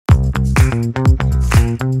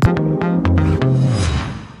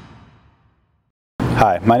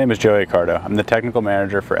Hi, my name is Joey Accardo. I'm the Technical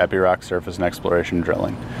Manager for Epiroc Surface and Exploration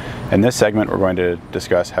Drilling. In this segment, we're going to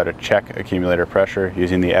discuss how to check accumulator pressure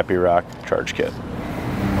using the Epiroc Charge Kit.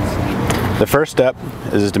 The first step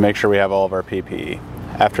is to make sure we have all of our PPE.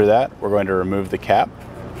 After that, we're going to remove the cap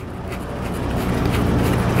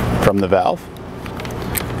from the valve.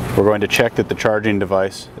 We're going to check that the charging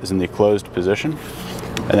device is in the closed position,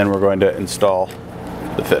 and then we're going to install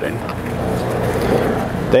the fitting.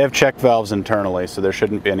 They have check valves internally, so there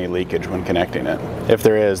shouldn't be any leakage when connecting it. If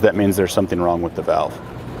there is, that means there's something wrong with the valve.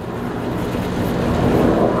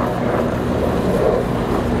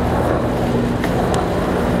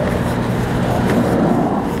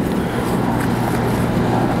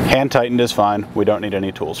 Hand tightened is fine. We don't need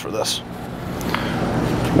any tools for this.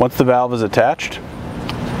 Once the valve is attached,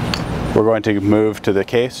 we're going to move to the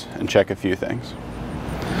case and check a few things.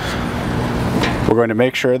 We're going to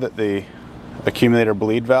make sure that the accumulator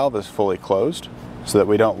bleed valve is fully closed so that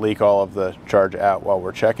we don't leak all of the charge out while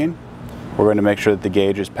we're checking. We're going to make sure that the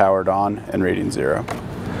gauge is powered on and reading 0.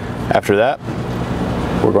 After that,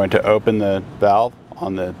 we're going to open the valve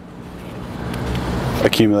on the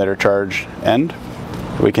accumulator charge end.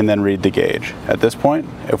 We can then read the gauge. At this point,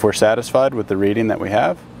 if we're satisfied with the reading that we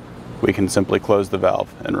have, we can simply close the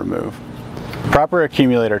valve and remove. Proper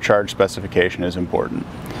accumulator charge specification is important.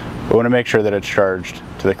 We want to make sure that it's charged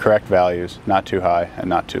to the correct values, not too high and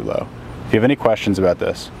not too low. If you have any questions about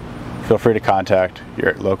this, feel free to contact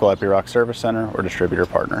your local Epiroc service center or distributor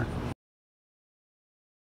partner.